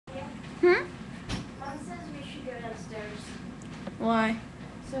Hmm? Mom says we should go downstairs. Why?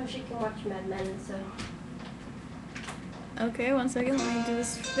 So she can watch Mad Men and so. Okay, 1 second. Let me do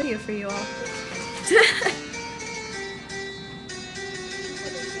this video for you all.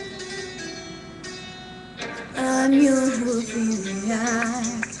 I'm your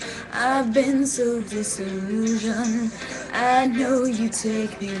Opheliac. I've been so disillusioned. I know you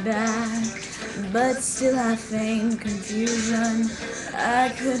take me back, but still I feign confusion. I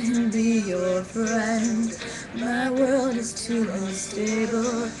couldn't be your friend. My world is too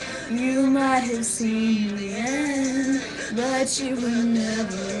unstable. You might have seen the end, but you were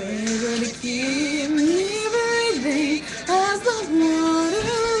never able to keep me breathing as the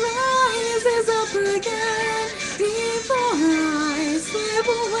water rises up again before I slip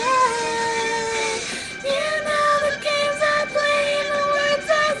away. You know the games I play and the words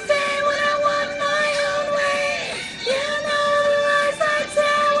I say when I want my own way. You know the lies I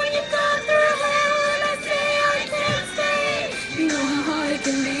tell when you've gone through hell and I say I can't stay. You know how hard it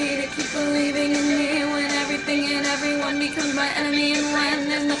can be to keep believing in me when everything and everyone becomes my enemy, and when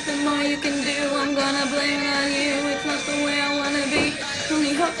there's nothing more you can do, I'm gonna blame it on you. It's not the way I wanna be.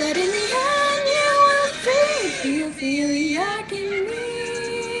 Only hope that in the end you will see the Opheliac in me.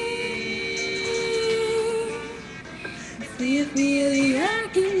 The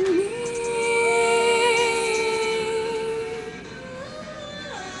Opheliac in me.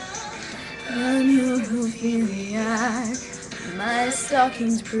 I'm your Opheliac. My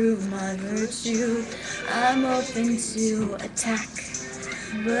stockings prove my virtue. I'm open to attack,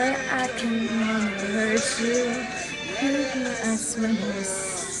 but I can never hurt you. I swim or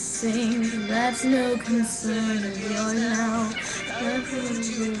sink, that's no concern of yours now. I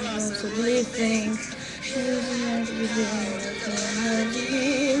possibly think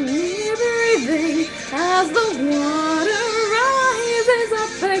me breathing as the water rises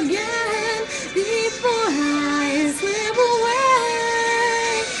up again before I slip away.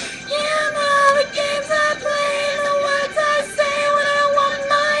 You know the games I play and the words I say when I want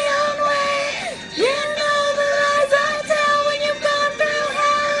my own way. You know the lies I tell when you've gone through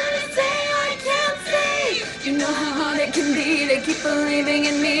hell and you say I can't stay. You know how hard it can be to keep believing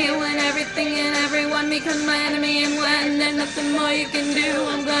in me when everything and everyone becomes my enemy, and when there's nothing more you can do,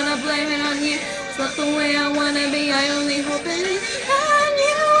 I'm gonna blame it on you. It's not the way I wanna be. I only hope it is, and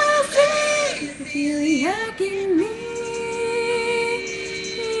you will see the Opheliac in me.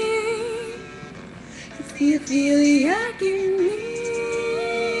 The Opheliac in me.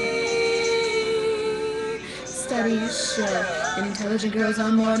 Studies show intelligent girls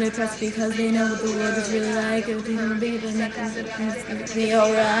are more depressed because they know what the world is really like. If they don't be, then it's be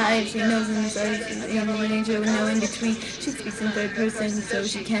alright. She knows inside she's evil and angel with no in between. She speaks in third person so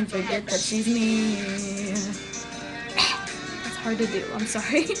she can't forget that she's me. It's hard to do, I'm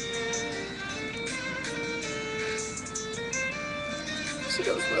sorry. She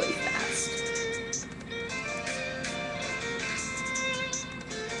goes really fast.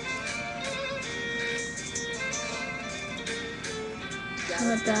 How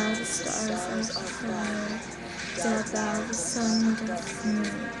about the stars are fire? Doubt thou the sun doth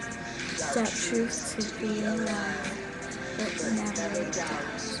move. Doubt truth to be a liar, but never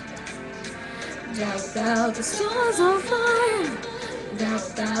doubt. Doubt thou the stars are fire. Doubt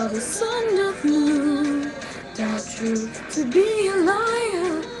thou the sun doth move. Doubt truth to be a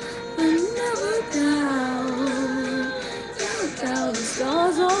liar, but never doubt. Doubt thou the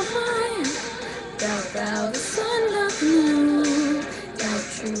stars are fire. Doubt thou the sun doth move. Doubt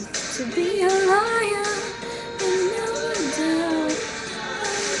truth to be a liar, but never doubt.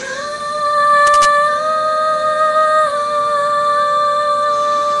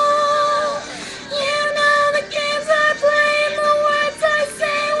 You know the games I play and the words I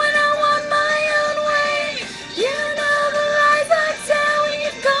say when I want my own way. You know the lies I tell when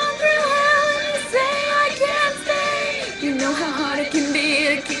you've gone through hell and you say I can't stay. You know how hard it can be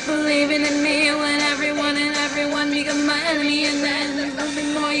to keep believing in me when everyone and everyone become my enemy, and then there's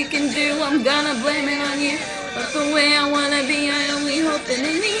nothing more you can do. I'm gonna blame it on you. But the way I wanna be, I only hope that in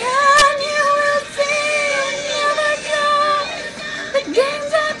the end you will see and never go. The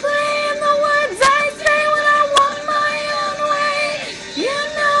games I play and the words I say when I want my own way. You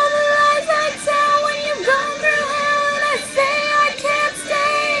know the lies I tell when you've gone through hell and I say I can't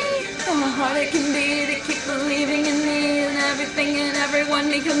stay. Oh, how hard it can be to keep believing in me and everything and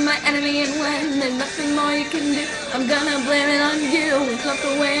everyone become my enemy, and when there's nothing more you can do, I'm gonna blame it on you. It's not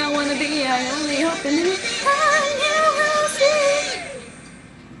the way I wanna be. I only hope in it and you will see.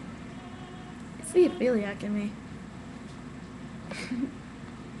 It's the Opheliac in me.